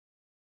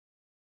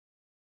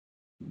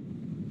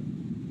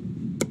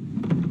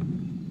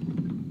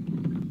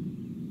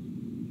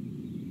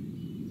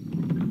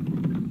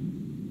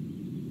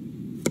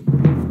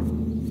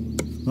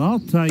I'll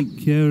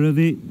take care of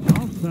it.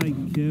 I'll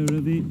take care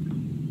of it.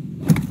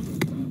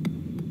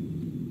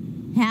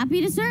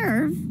 Happy to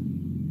serve.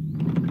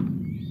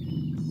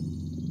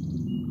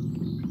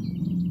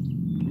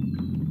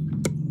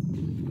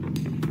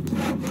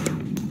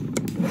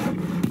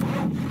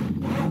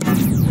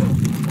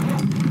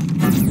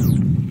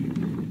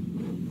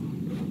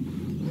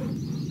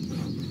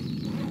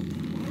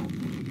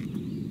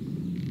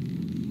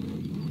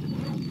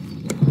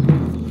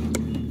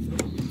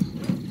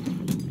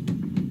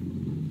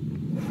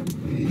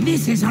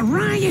 This is a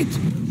riot!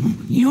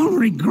 You'll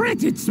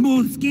regret it,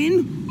 Smooth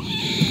Skin!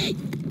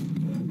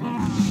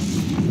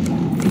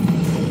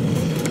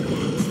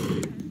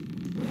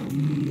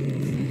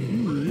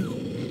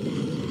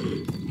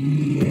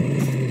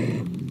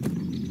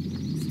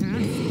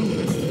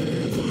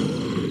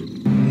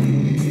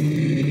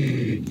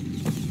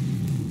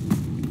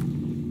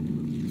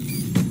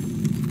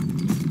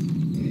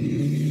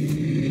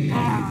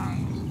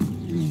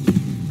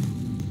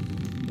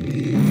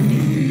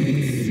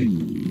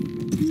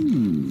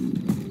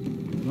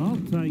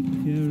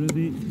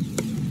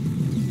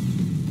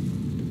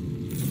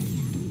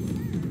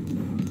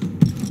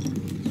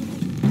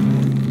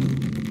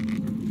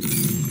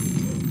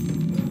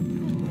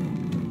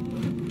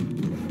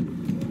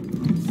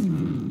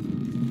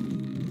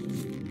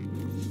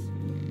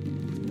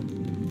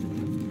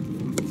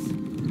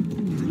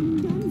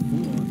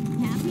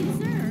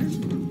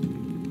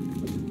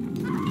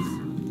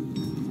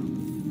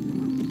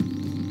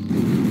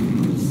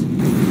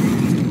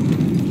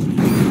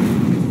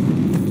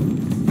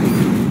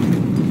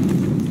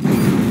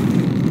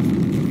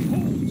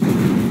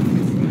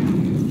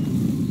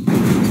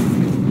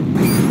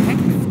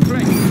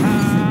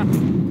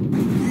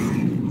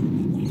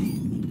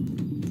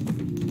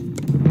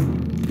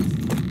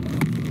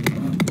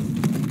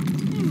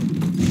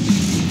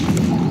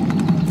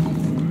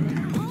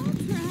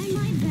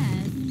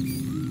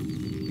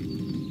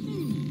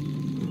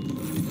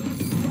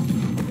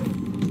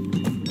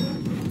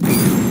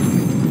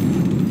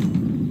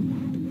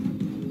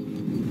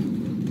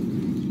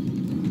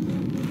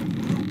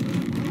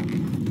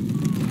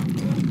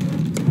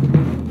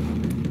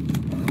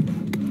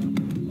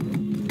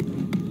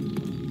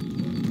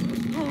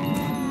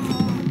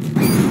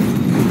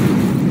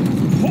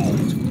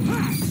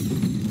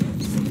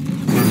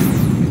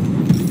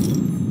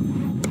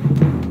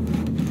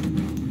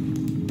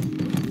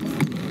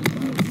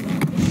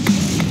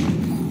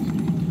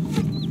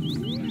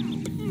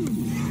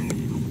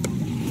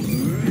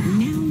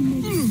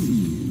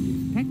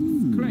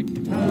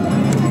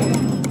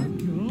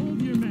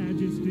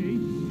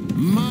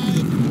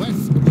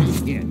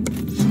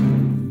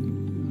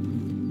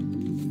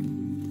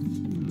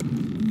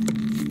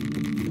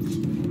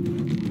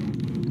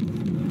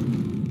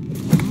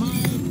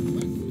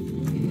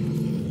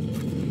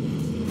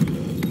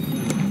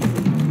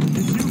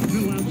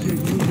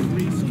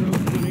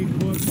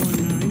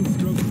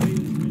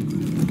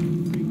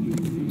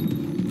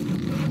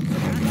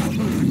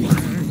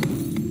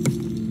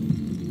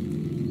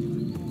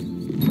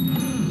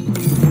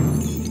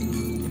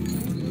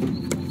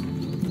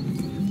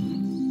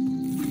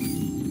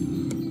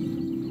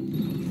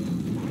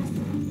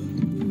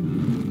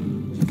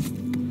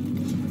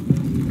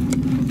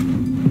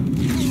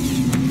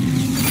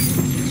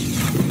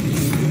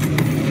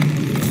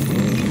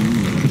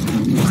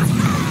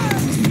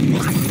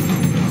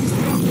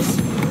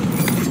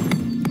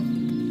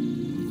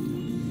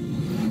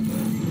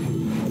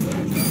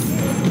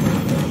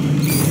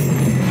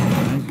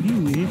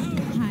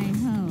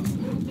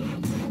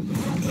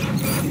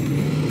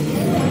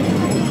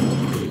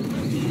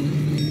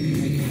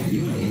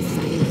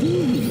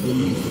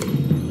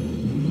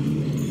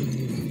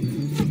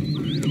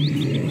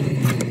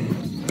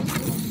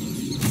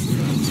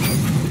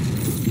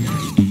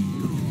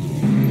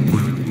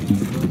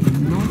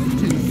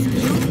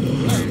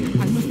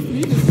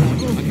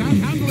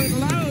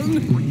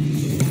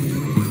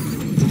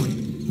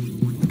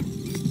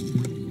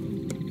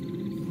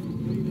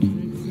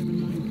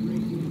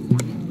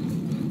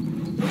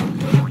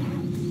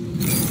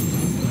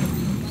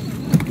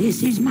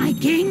 This is my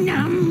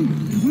kingdom!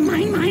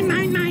 Mine, mine,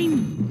 mine,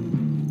 mine!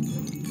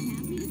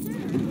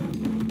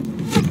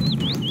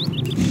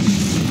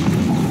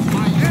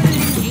 My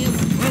aim is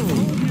full,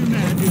 Your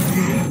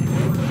Majesty.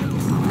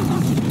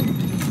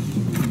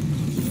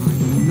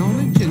 My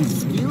knowledge and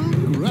skill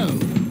grow.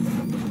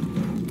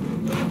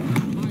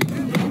 My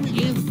aim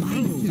is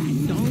full,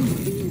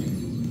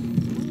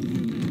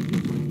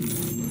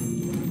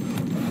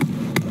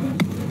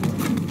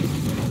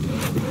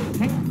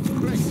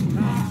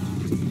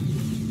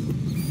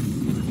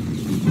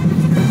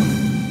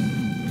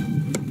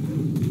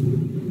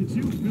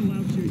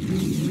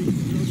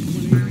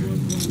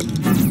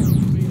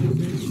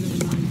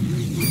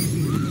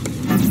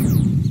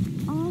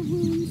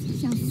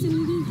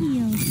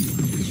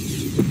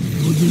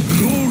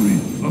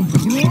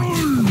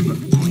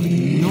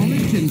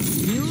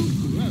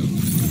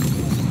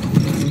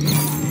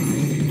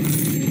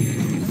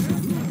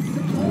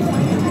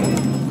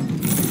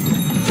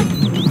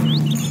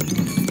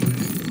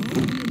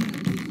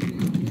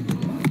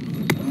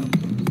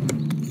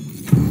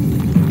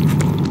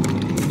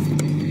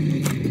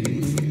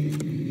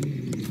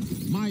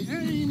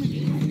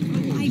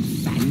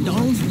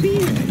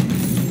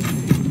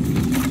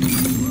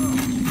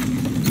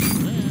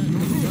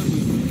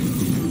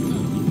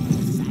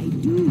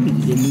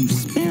 need a new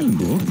spell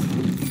book.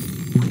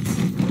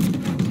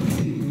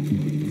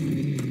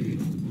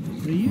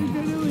 Are you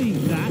going to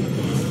eat that?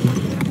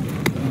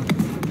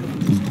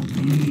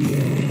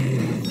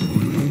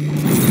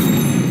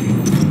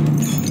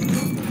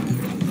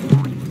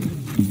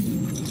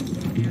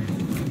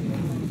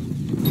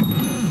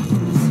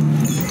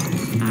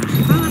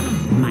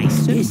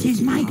 This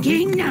is my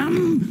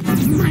kingdom!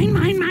 Mine,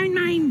 mine, mine,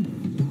 mine!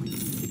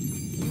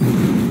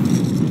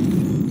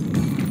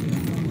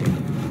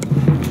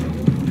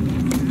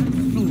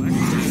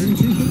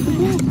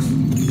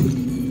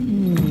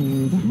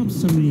 Perhaps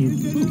somebody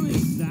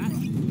eat that.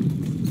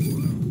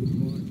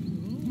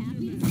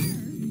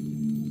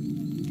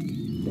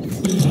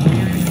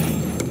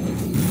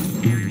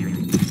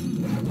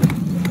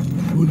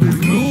 For the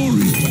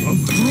glory of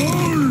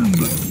crime!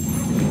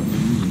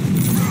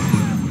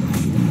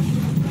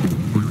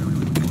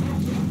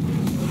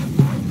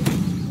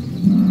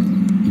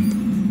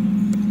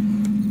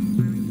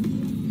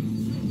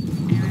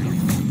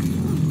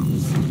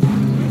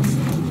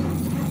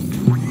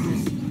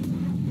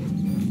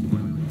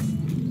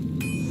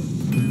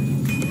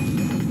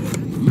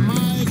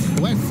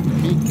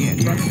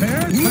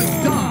 Prepare to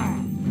die!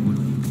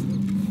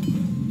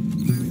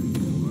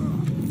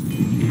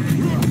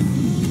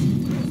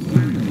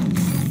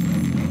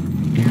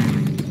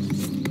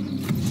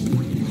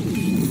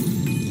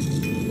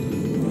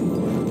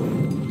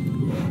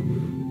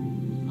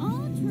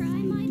 I'll try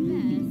my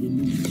best.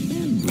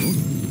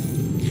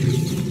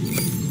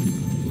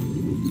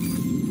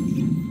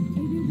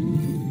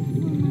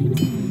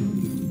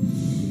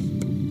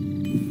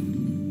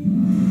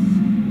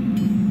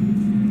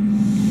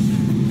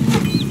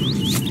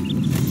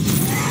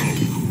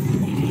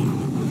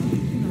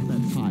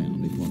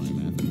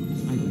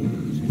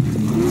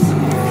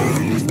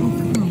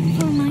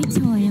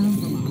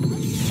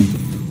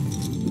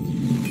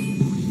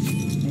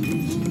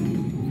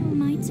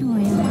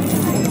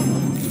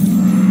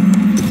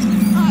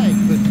 I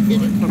could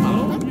hit it from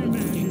all. Your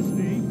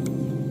Majesty.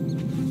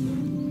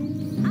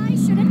 I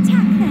should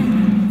attack them.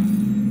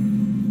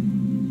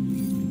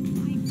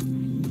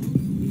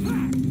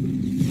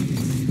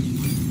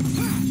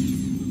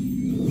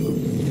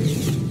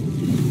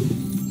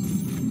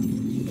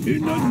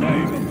 In the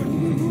name of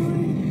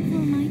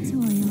For my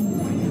toil.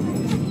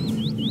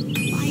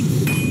 My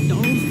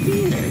dolls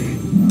here!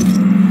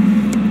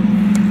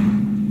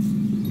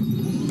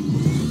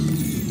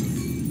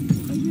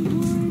 A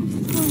reward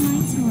for my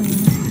toil.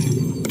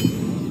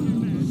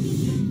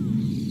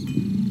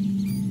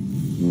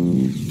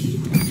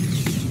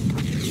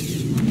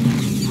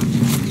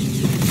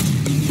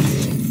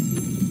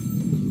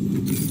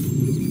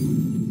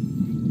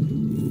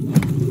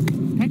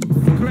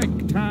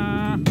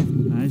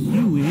 As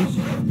you wish.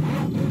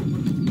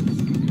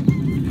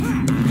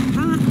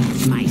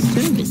 My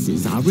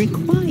services are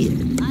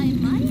required. I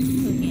might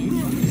cook it.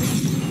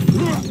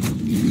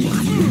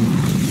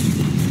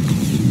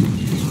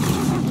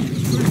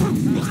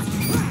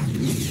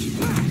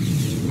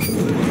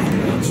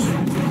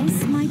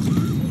 This might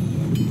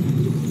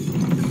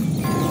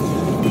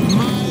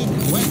My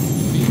quest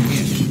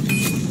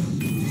begins.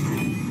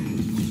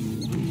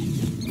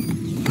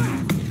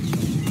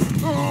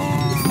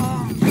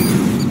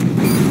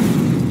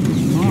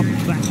 Our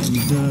back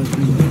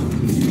dirty.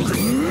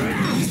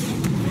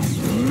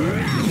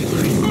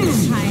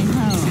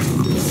 hi-ho.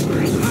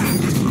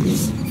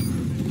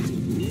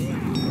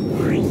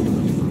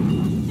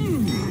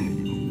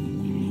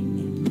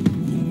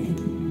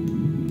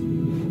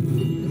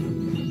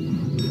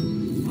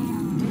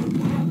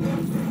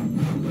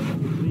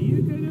 Are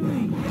you going to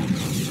eat?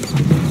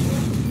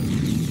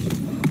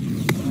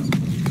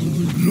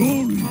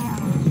 glory!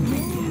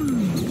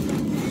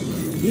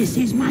 This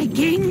is my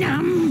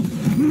kingdom!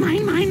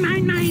 Mine, mine,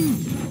 mine, mine!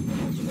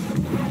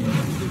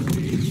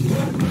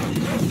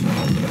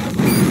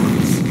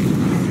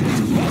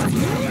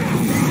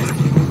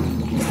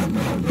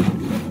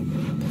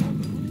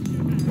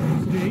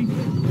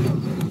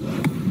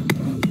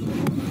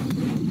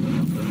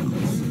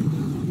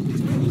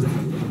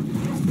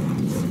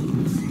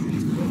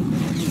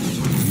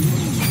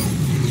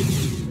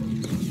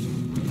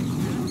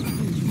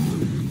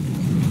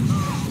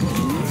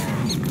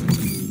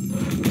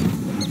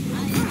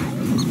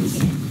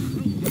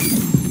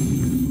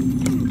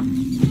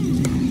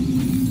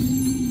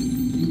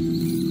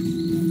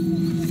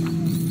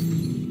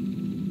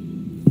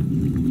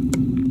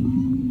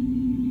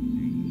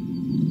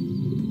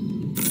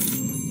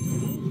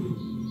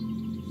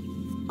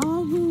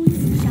 All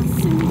wounds shall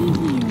soon be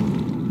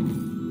healed.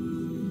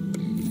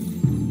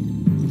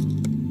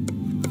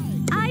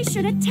 I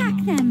should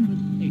attack them.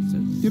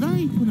 Did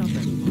I put up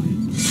any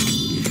lights?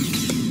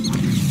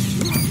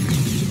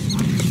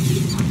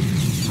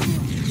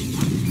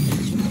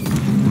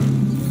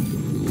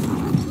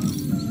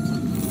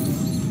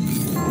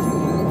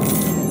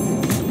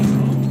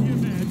 Your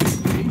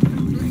Majesty.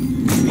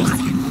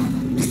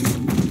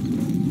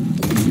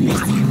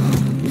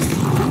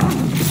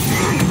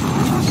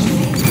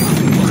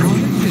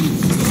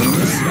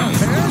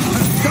 Prepare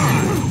to die!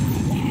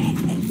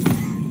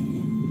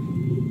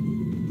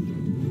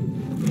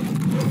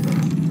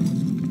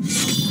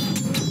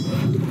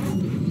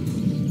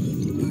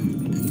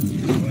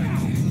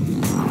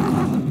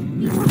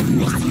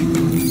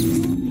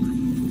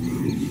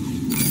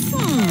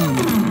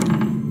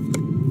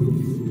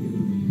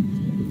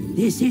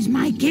 This is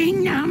my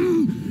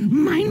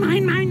kingdom. Mine,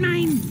 mine, mine,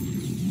 mine.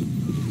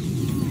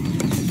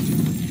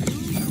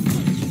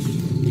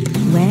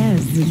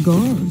 Where's the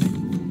gold?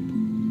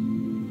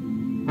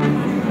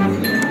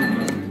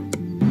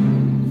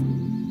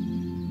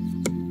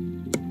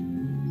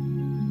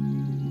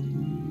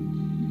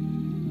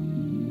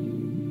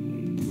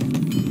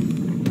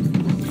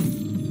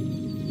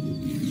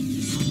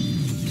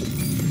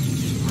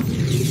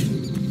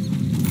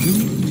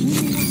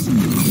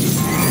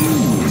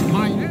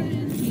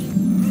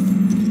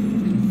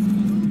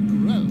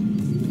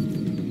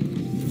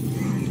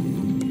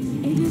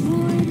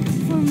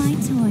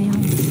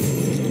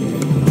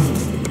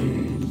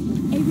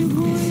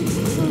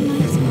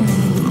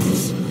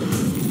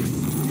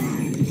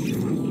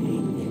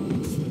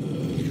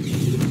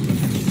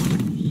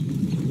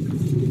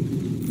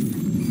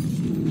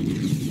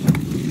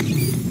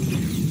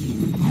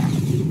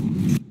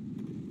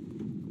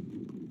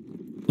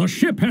 The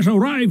ship has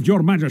arrived,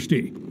 Your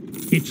Majesty.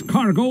 Its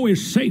cargo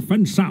is safe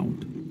and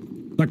sound.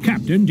 The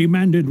captain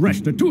demanded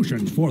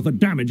restitution for the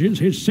damages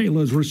his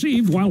sailors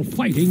received while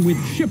fighting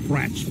with ship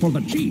rats for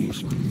the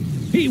cheese.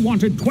 He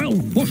wanted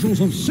 12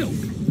 bushels of silk,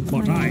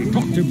 but I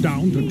talked him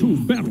down to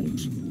 2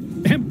 barrels.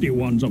 Empty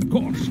ones, of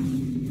course.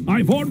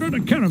 I've ordered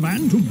a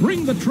caravan to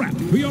bring the trap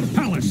to your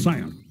palace,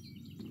 sire.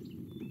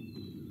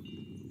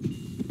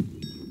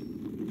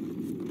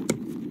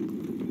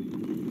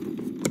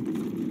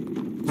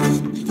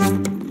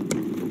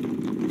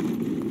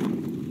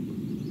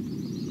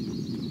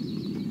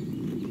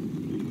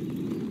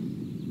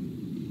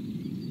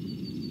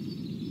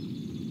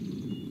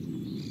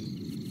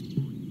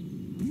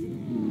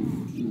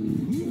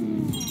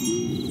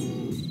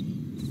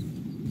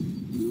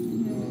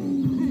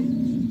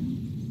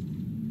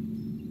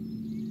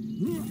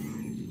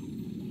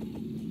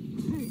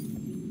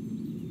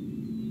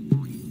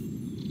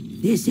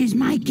 This is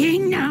my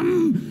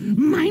kingdom.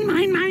 Mine,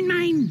 mine, mine,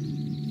 mine.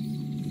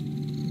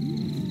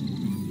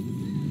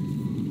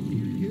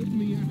 Give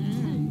me a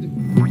hand.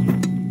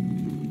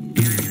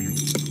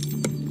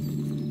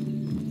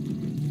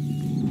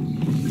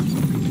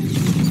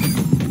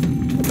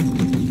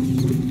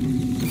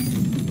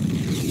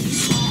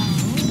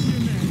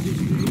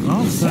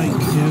 I'll take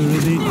care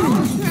of it.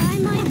 Try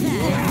my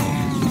best.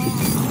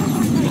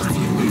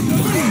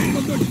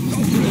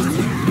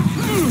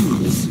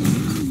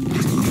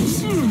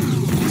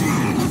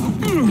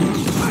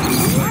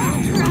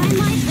 Try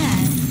my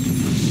best.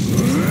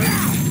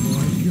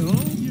 Your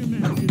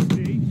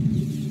Majesty.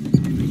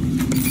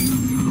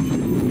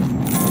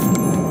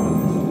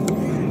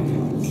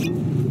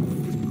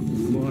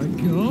 My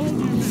God, Your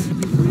Majesty.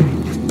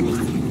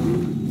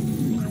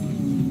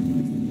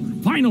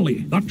 Finally,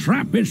 the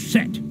trap is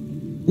set.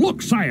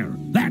 Look, sire,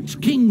 that's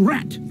King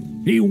Rat.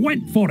 He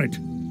went for it.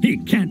 He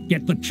can't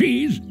get the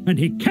cheese, and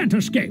he can't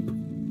escape.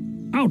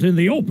 Out in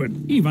the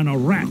open, even a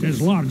rat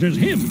as large as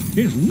him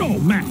is no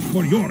match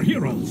for your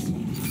heroes.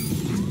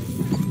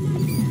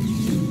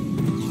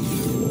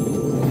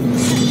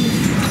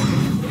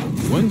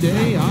 One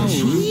day I'll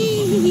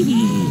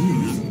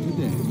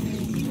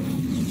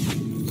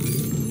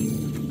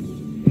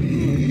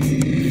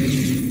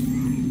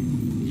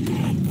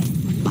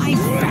By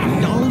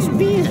Fandol's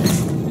beard.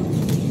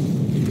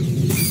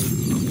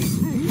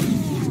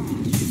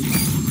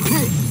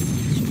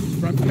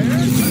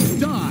 prepare to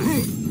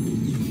die.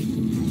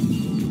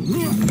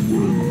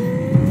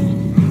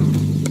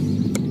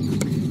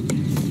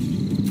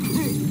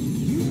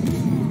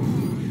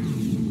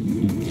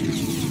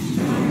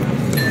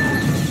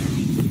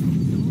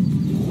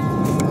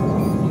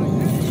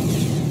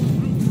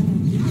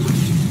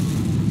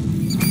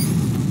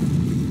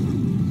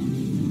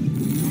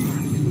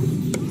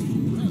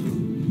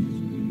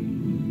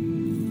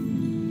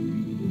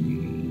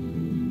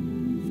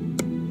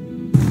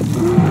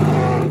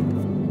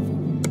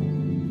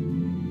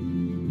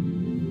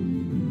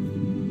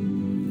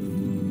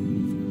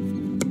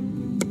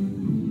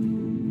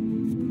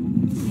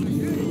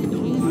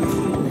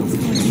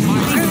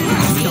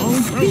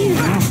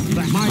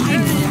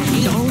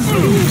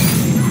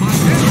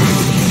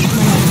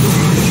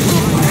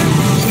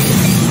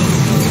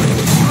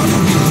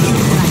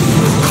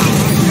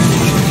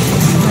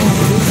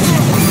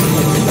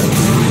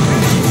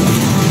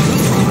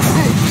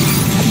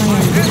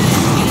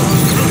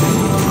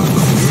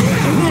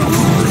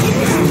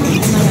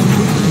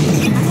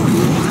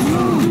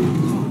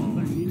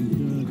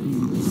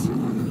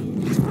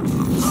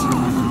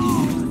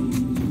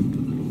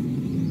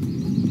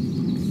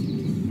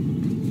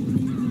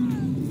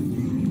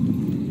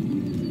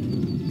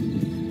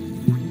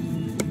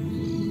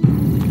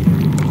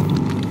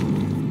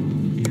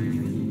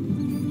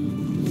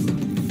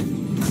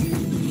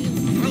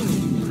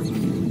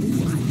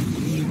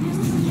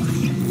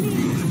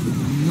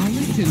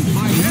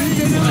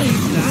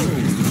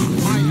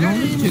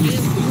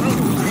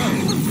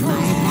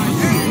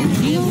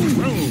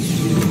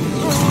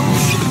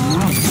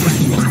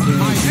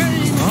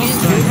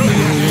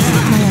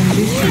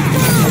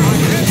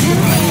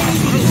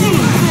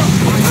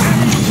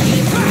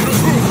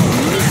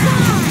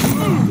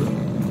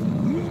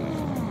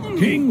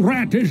 King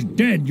Rat is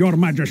dead, Your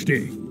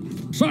Majesty.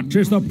 Such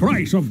is the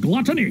price of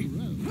gluttony.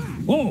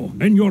 Oh,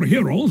 and your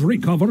heroes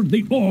recovered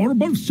the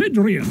orb of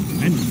Sidrian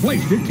and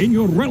placed it in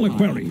your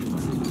reliquary.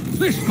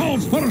 This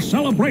calls for a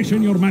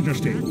celebration, Your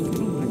Majesty.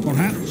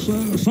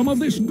 Perhaps some of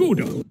this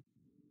Gouda.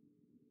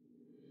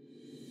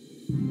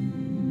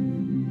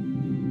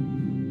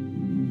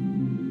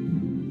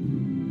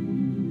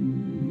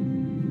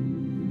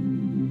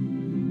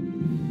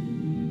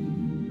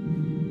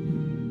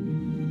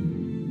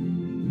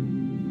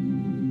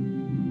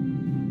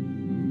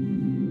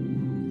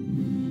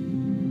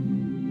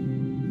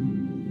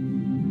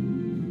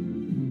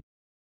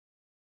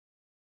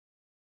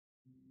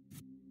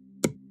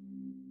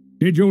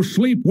 Did you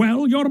sleep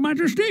well, Your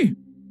Majesty?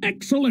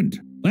 Excellent.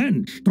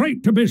 Then,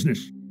 straight to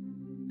business.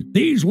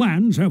 These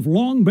lands have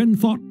long been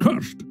thought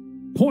cursed,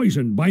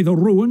 poisoned by the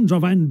ruins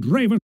of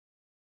Andrevis'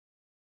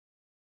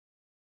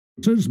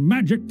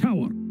 magic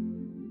tower.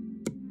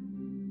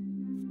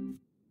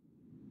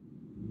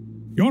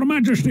 Your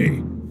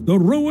Majesty, the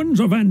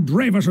ruins of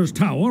Andrevis'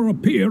 tower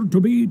appear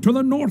to be to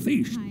the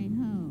northeast.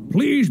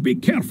 Please be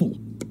careful.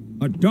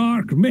 A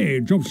dark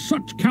mage of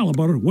such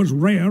caliber was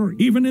rare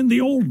even in the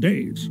old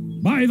days.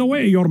 By the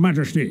way, Your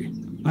Majesty,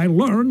 I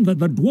learned that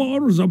the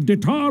dwarves of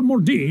Ditar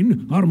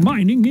Mordine are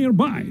mining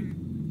nearby.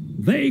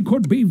 They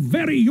could be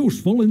very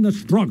useful in the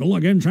struggle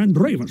against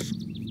Andrevis.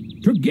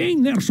 To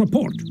gain their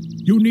support,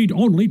 you need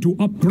only to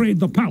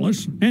upgrade the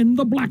palace and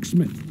the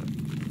blacksmith.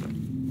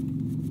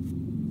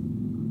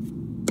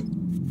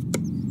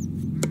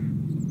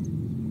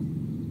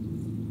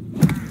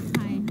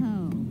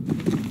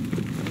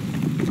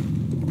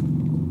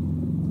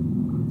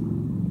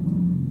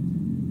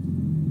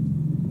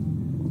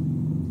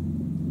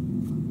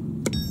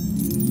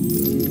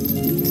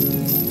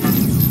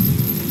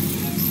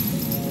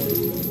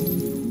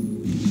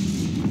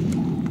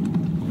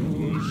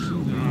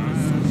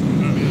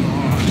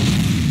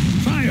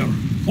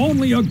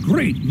 Only a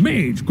great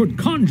mage could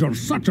conjure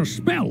such a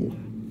spell.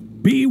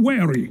 Be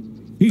wary.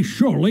 He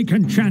surely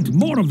can chant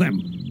more of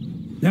them.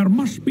 There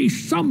must be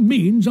some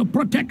means of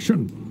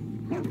protection.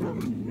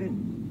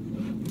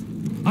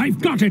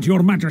 I've got it,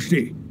 Your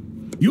Majesty.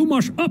 You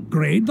must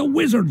upgrade the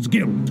Wizards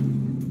Guild.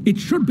 It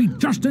should be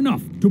just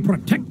enough to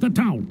protect the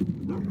town.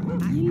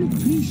 I'll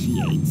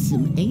appreciate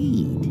some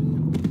aid.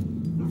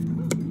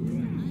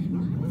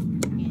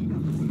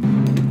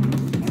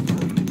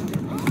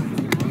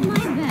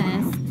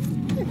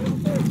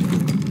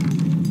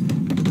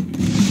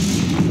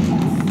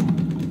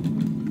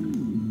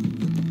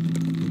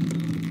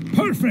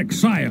 Perfect,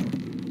 sire.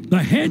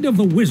 The head of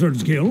the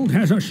Wizards Guild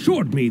has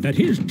assured me that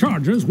his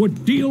charges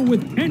would deal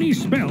with any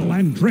spell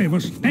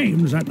Andrevis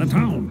aims at the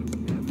town.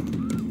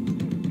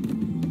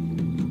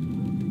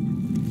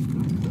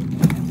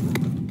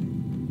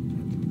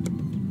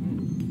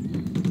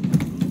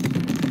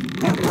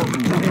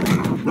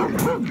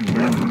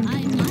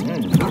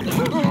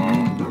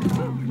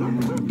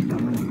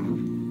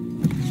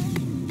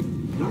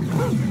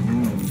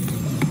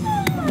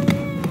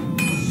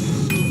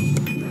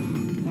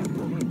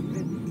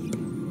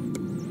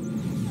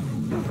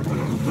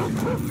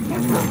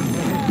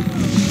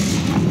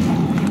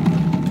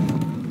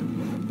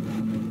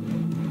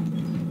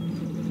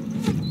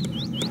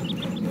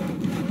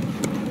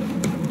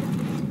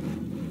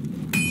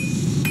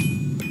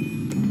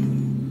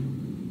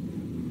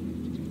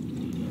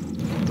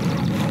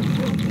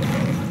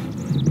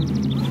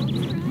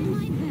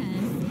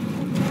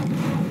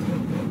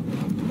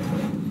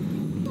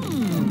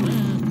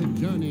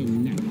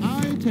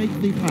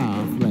 The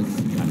path less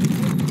traveled.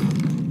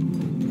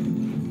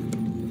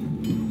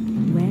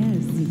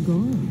 Where's the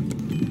goal?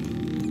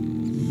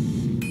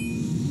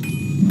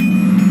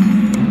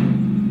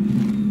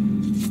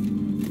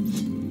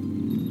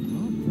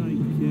 I'll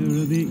take care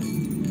of it.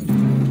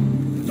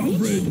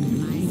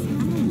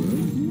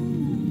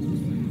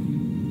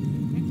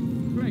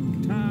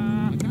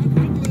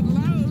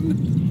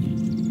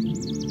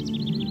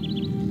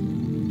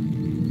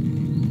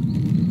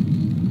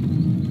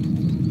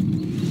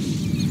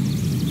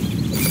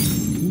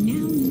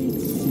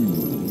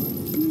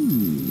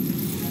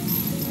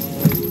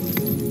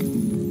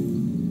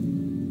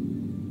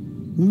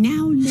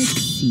 Now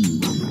let's see.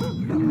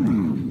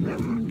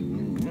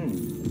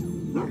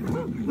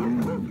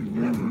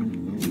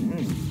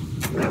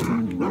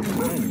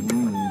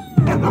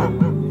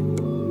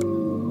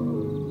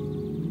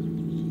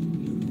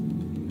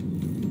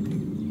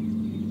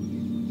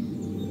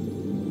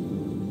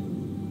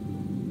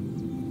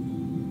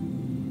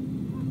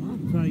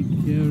 Take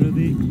care of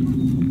it.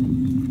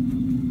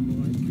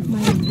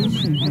 My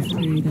ambition has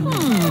carried on.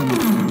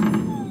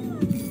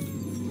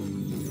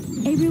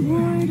 A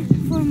reward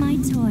for my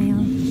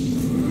toil.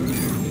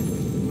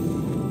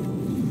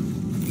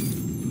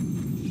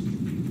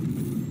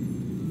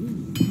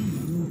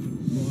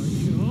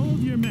 Hold,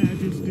 Your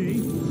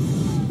Majesty.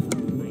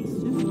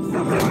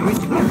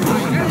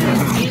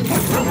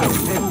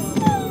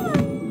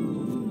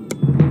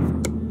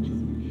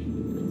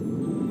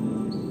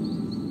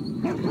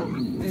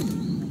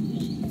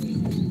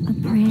 A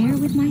prayer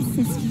with my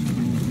sister.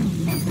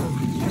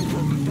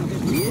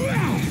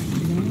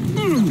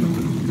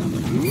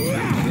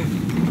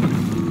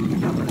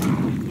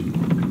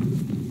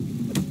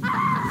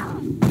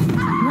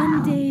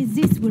 One day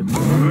this will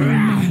all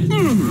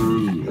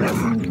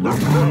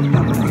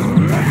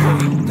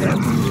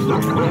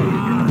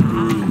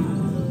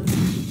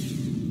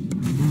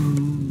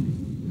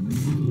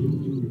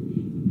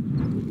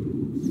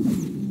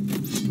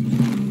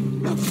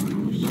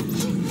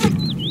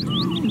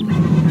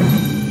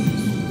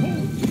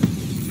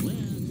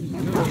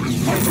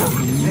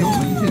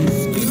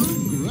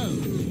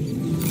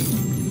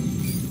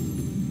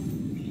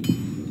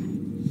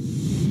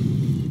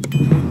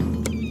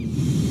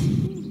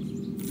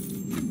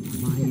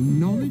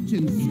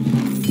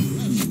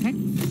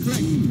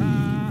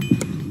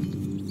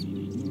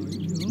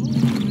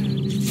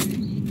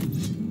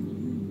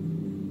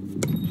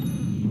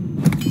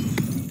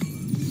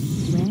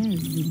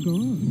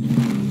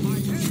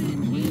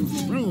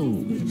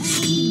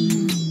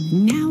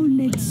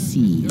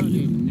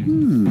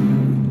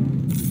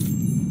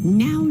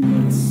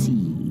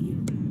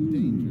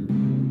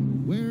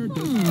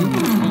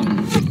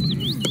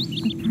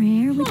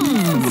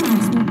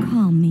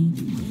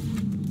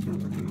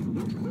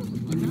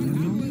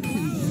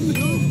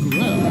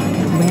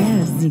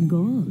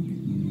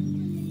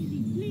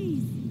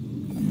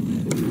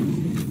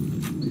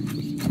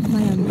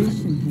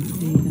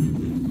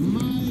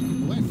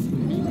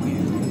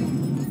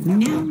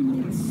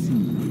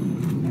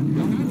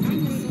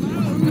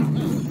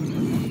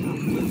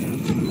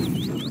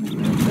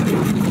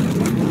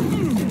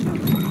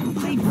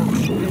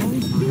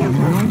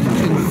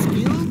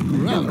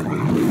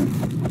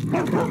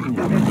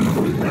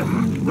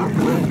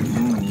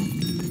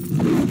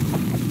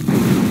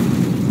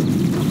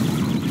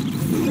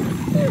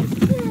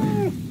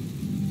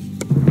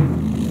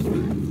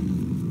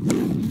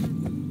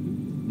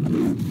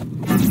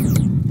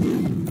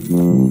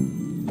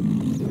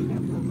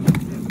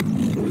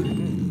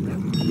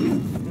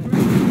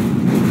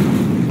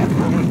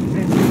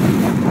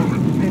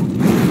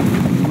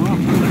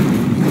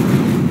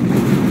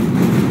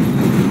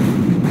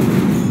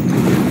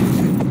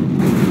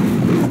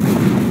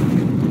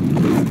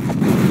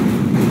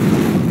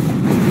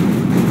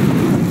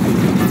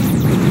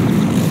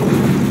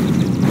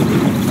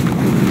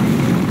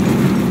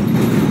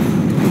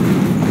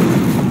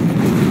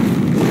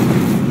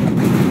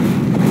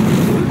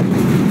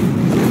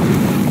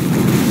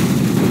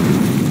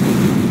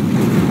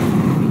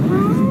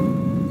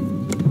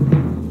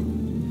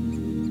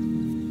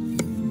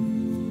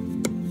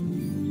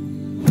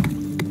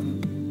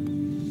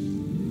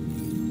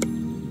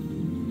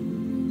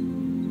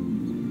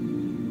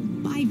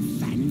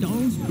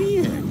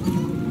be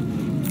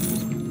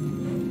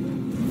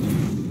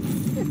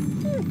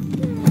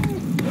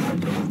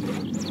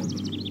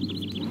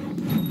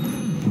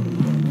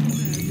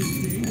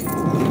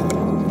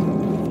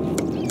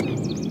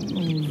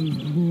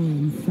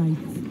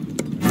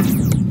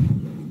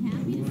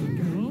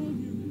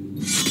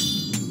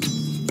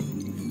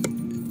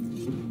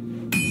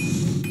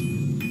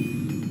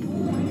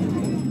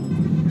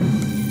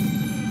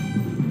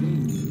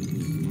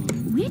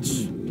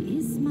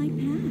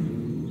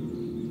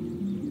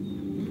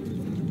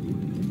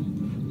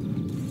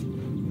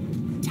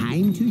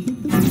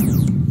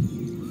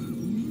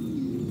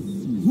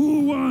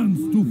Who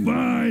wants to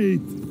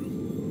fight?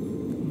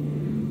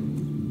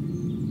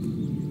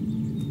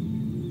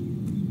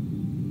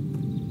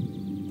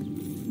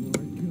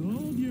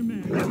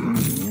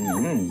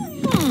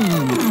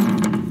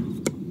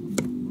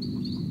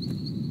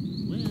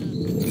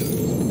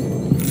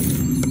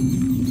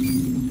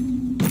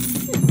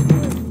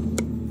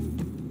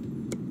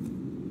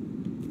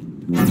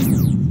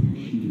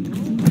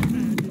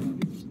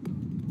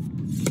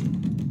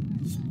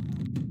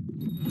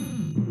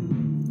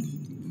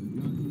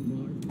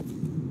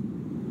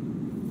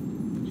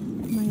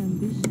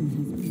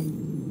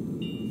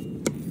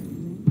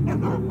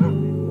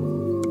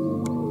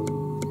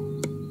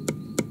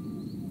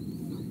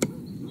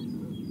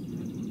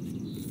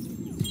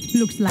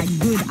 Looks like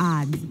good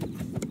odds.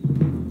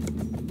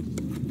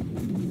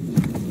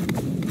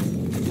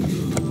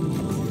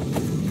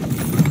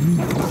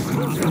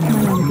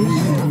 My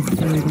ambition has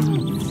paid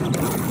off.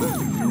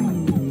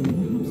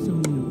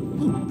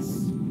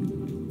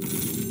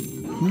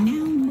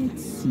 Now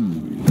let's see.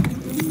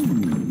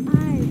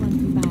 I want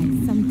to buy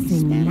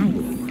something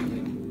nice.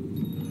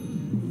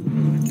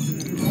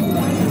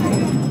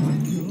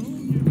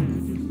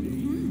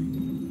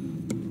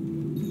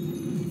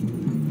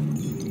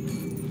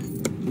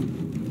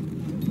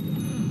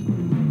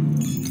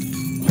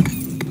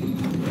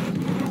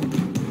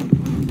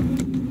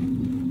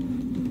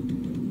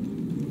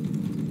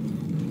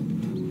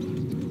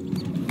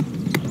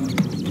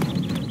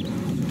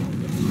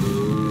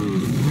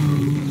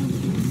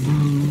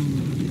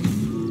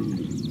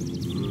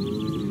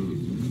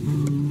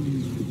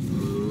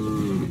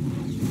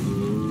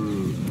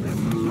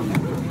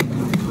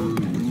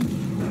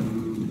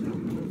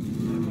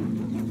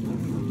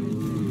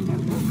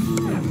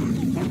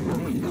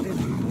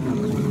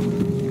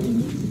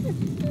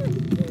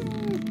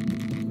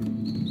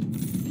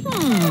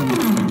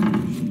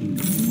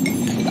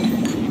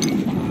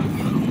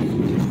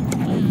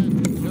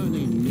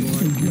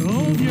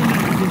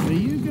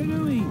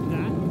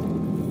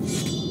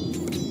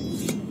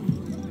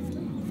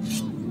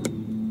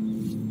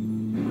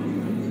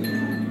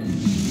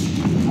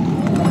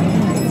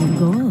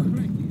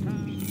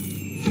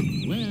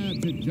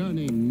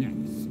 journey next?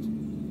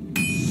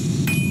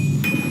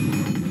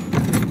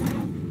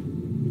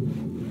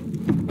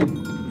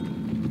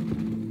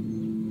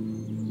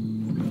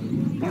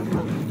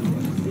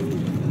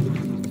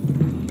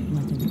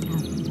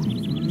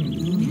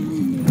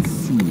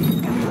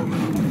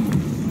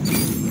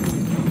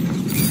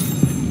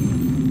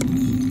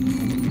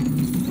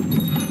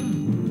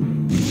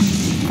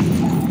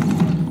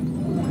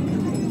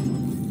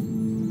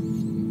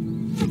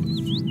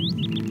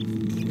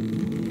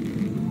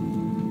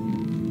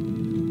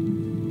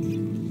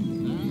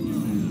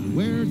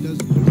 Where does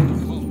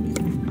duty call me?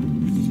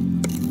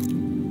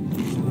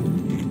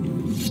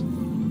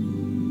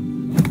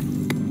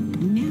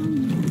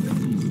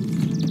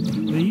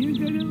 Are you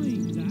going to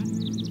leave that?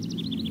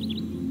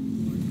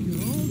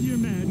 Hold your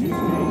Majesty.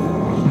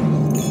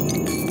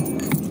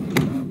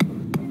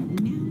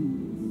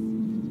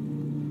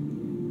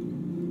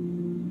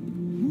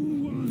 Who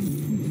wants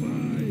to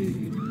fight?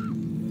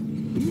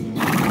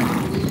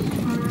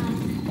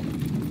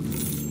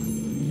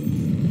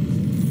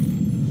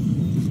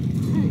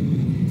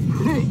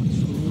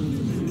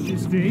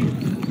 Majesty.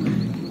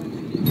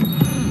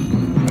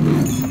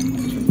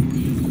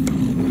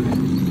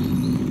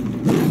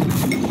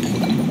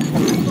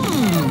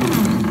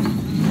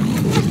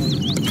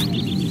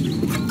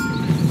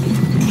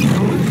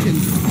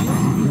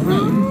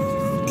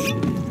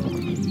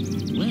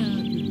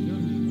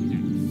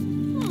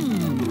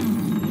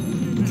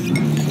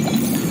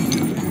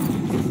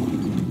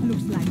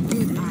 Looks like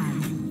good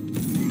odds.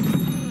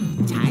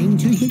 Time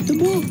to hit the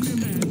books.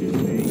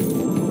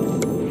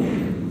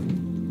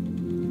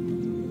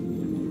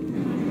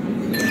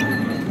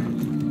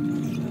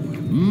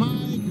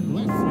 My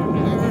question,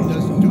 where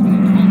does duty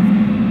call me?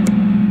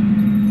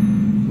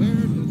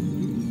 Where does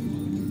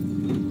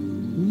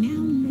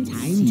Now let's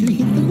time to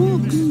hit the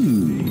books.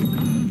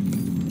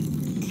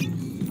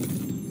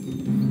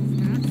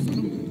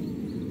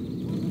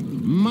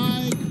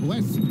 my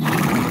question?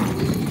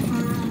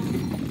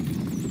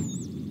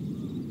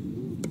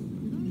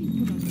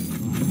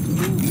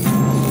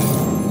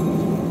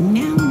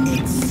 Now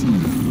let's see.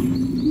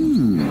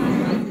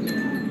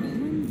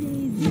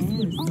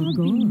 There's the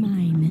gold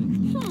mine.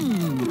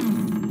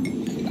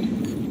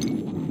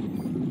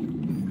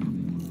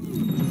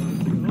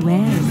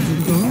 Where's the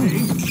gold?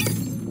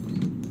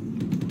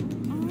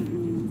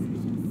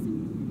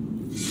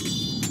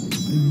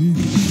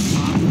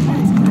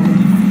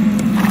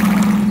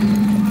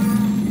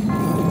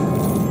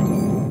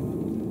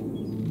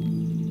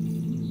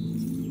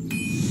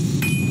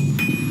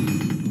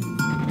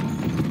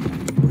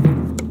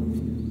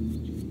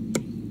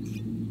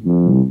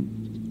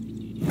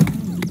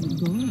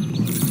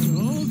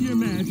 Hold your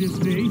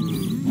Majesty.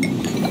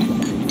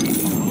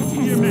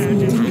 Hold your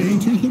Majesty. Time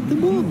to hit the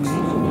books.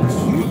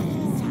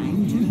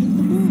 Time to hit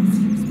the books.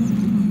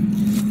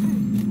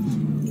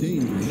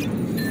 Danger.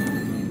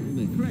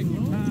 The correct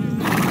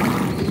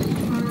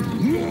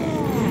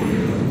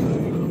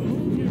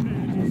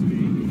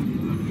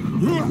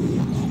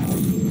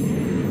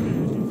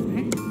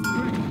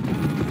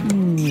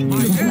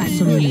Looks like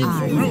good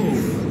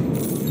odds.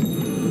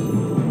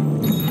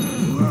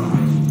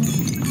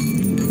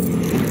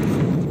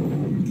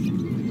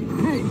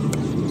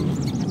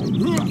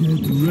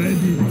 Get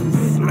ready to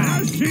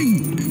slashing.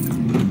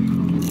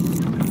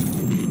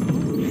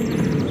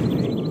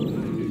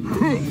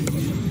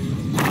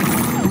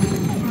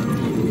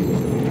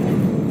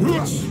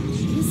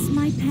 Kiss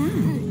my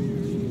path.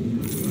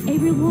 A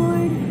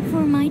reward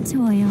for my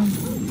toil.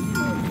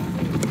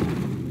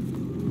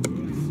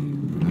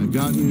 I've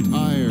gotten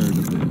tired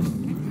of this.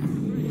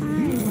 I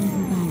want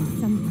to buy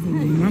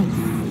something nice.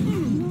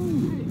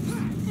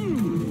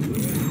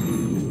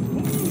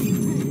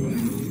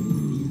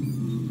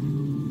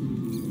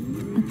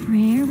 A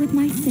prayer with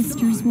my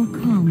sisters will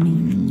calm me.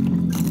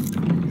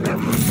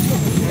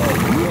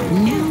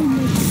 Now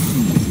let's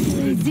see.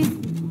 Is it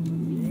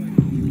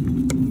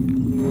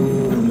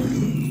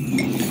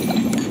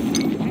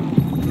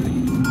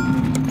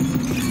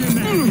Your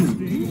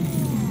Majesty.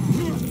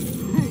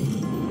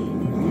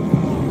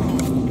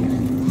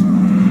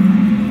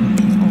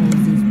 all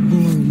this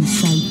boring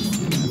sight?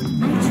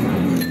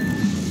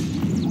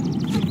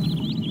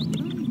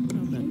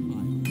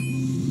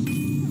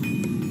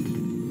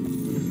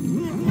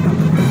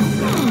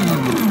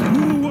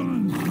 Who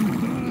wants to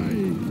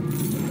die?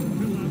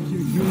 Fill up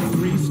your good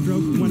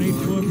three-stroke 1/8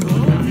 book.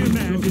 Hold your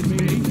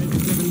Majesty.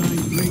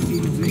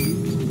 793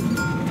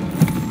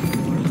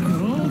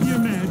 Hold your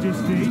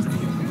Majesty.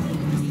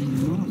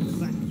 Drop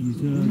back, you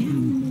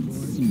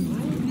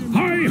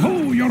Hi-ho,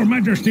 your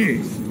majesty!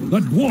 The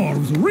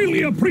dwarves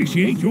really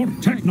appreciate your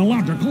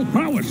technological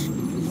prowess.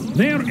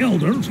 Their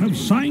elders have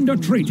signed a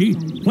treaty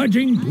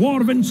pledging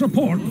dwarven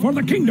support for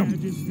the kingdom.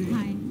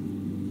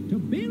 To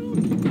build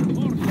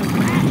or to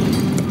bash?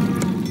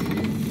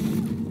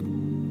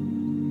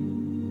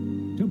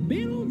 To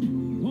build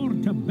or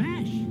to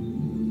bash?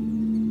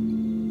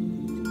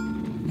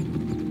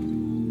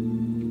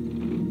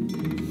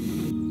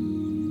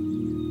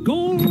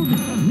 Gold,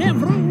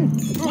 Neville,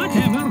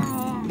 whatever.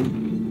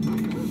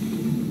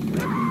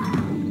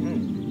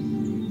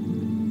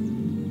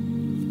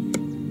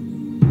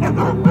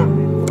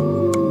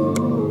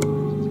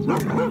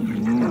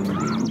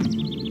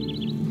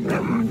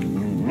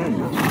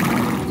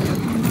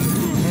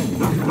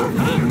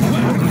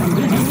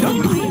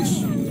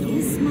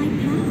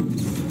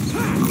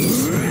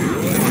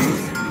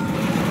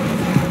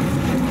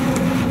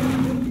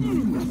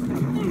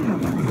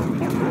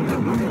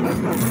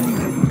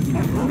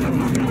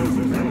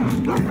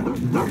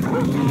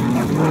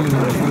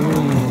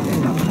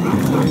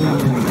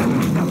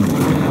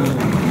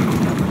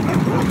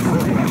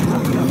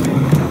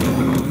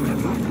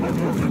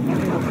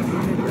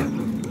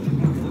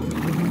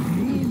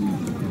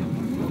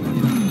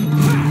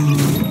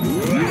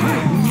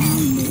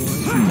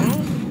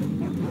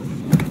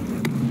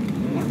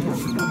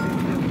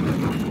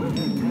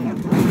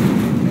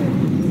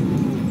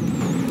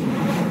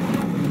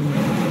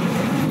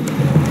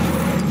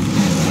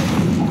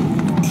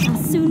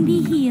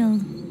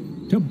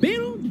 To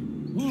build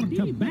or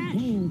to bash? I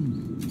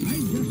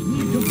just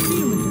need to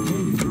feel it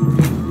again.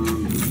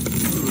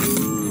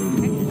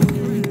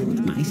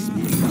 My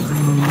smell.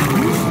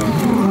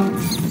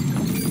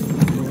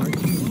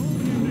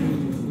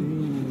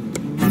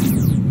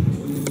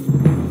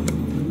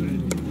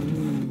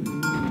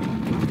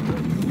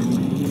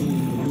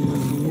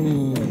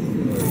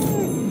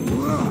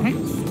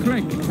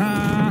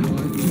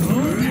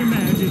 Oh, Your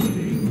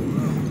Majesty.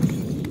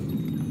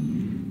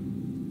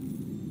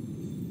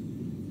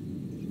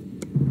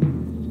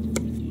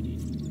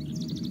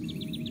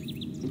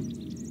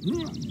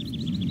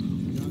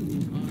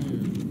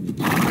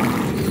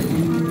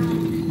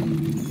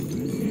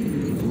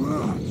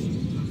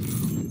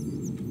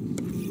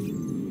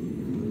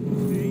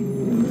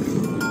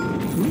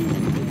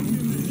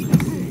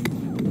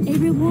 A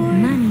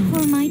reward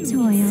for my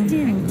toil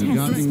still tests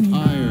Gotten me.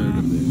 tired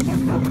of this.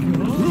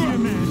 Oh, Your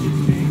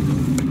Majesty.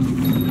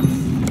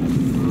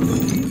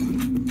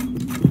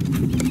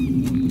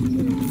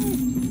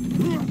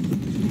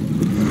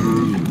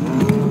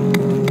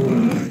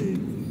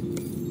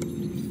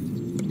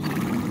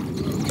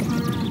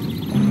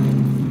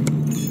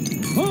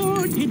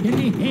 Oh,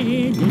 diddly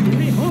hey,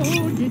 diddly ho,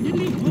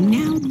 diddly ho.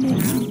 Now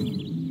let's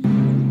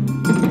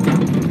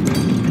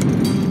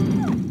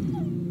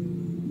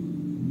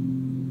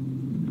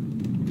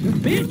The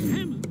big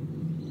hammer.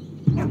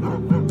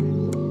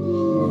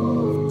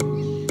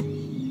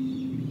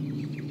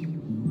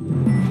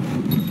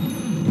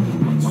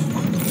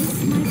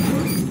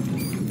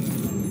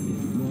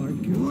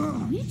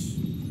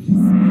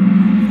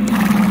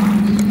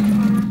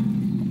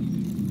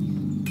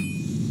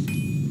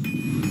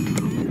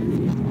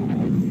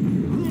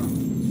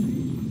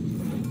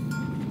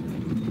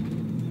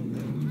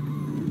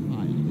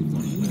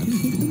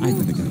 I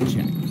better go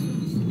check.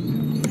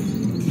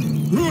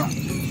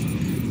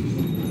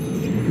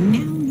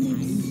 now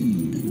let's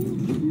see.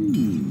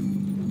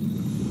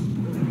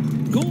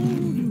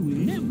 Gold,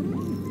 never,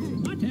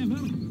 whatever.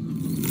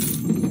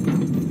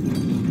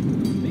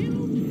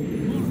 Build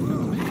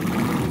or to bash?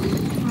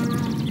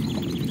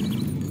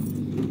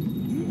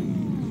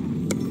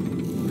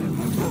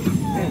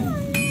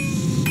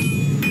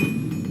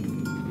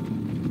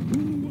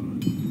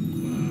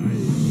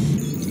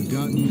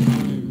 Gotten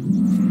tired.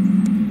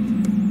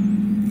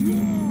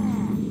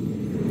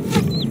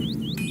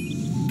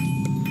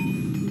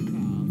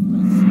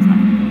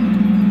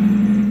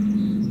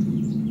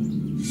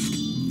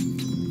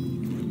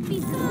 Be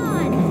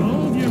gone!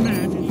 Oh, Your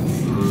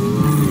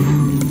Majesty.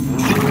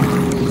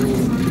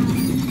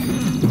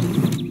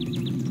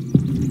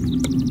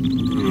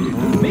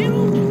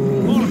 Build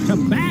or to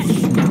bash?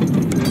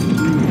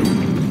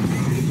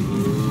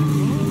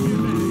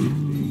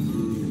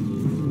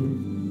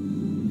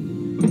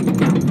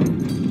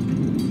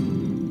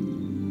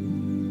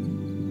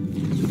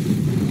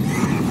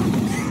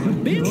 To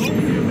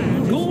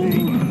build, gold,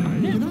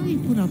 Did never. I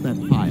put out that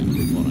fire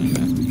before I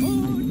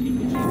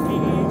left?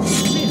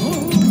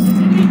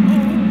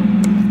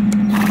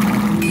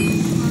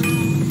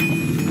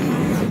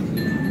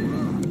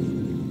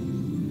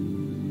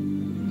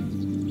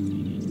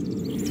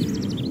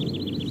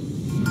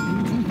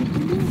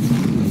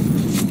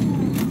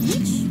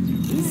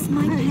 Is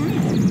my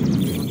path.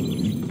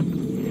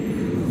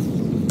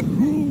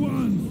 Who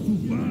wants to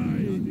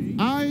fight?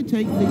 I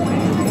take the...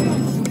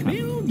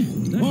 Build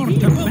or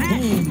to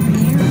bash?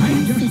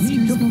 I just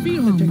need to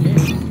feel it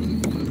again.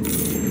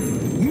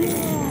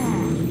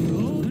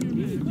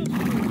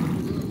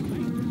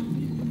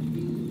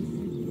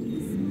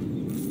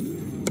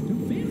 To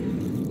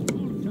build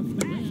or to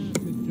bash?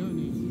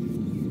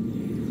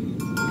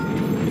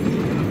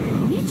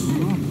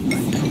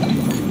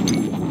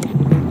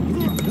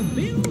 To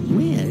build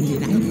Where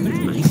did I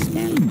put my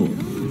spell book?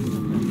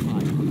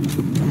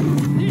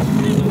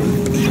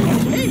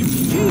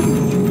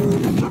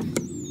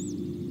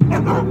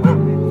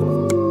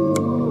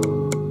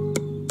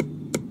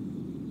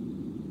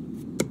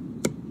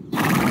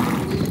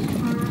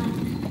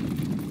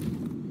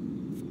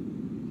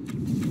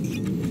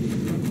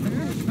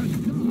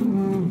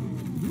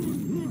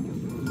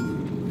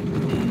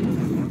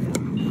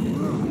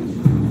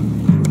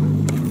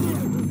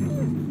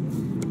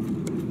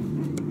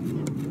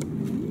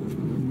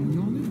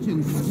 Knowledge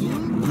and skill?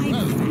 My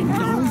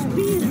Vandal's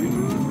beard.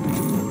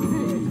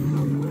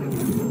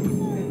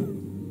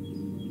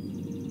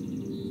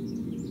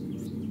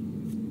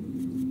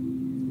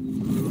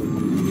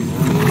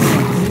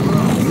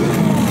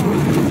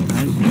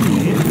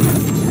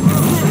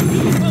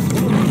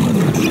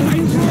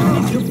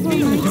 For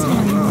my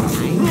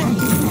toil.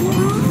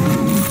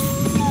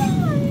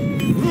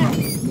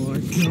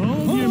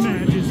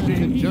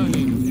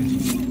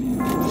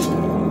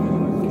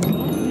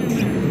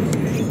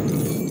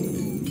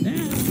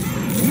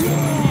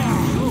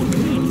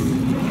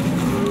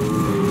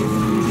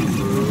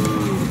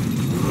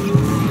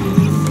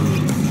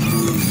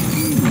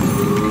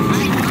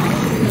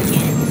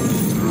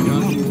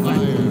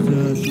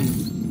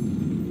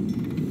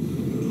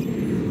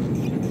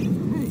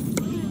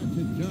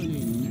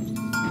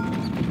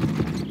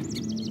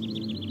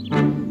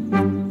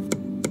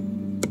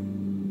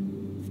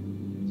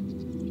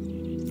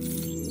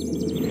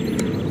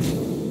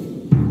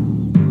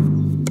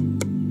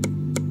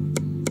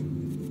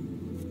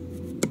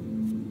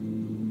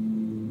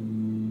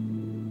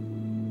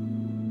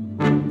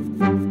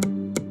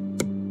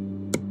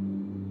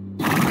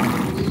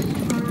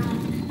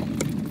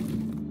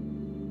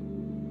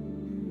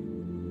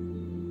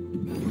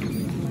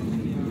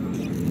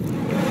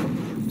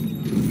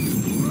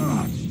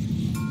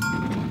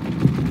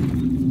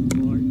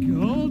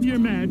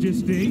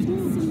 Majesty.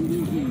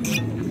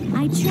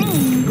 I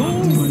train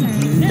Go, to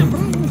serve. never,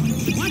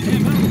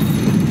 whatever.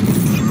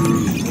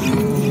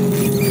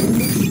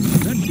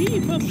 The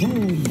deep of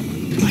home.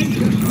 I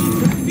just need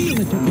to feel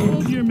it again.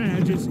 Hold your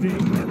Majesty.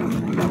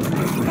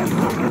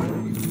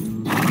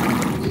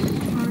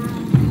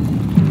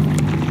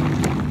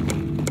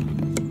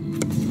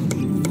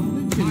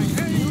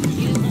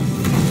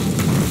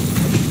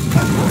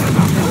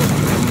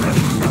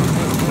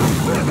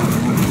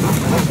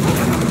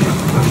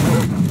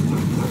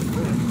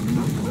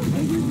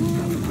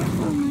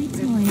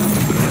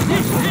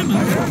 This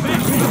hammer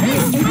bashes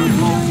hell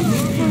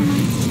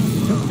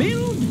to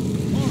build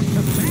or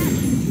to bash.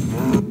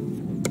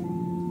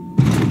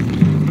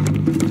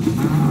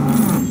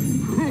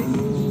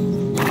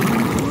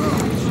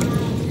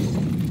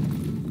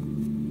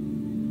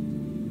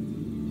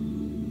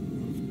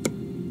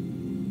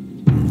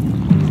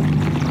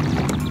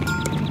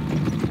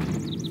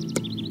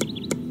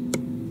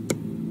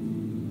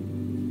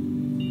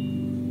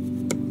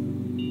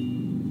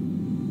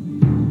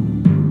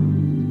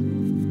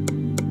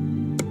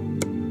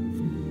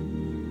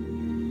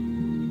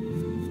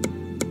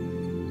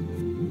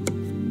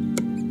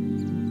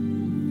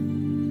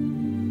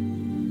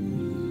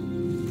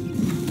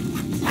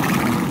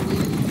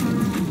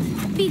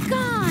 Be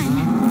gone!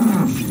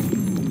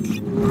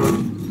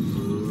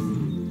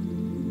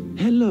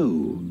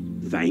 Hello.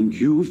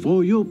 Thank you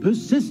for your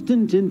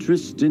persistent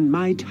interest in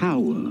my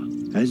tower.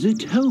 As a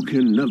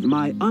token of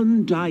my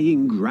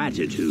undying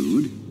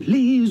gratitude,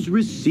 please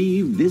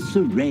receive this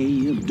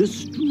array of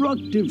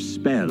destructive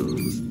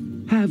spells.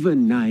 Have a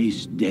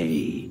nice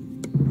day.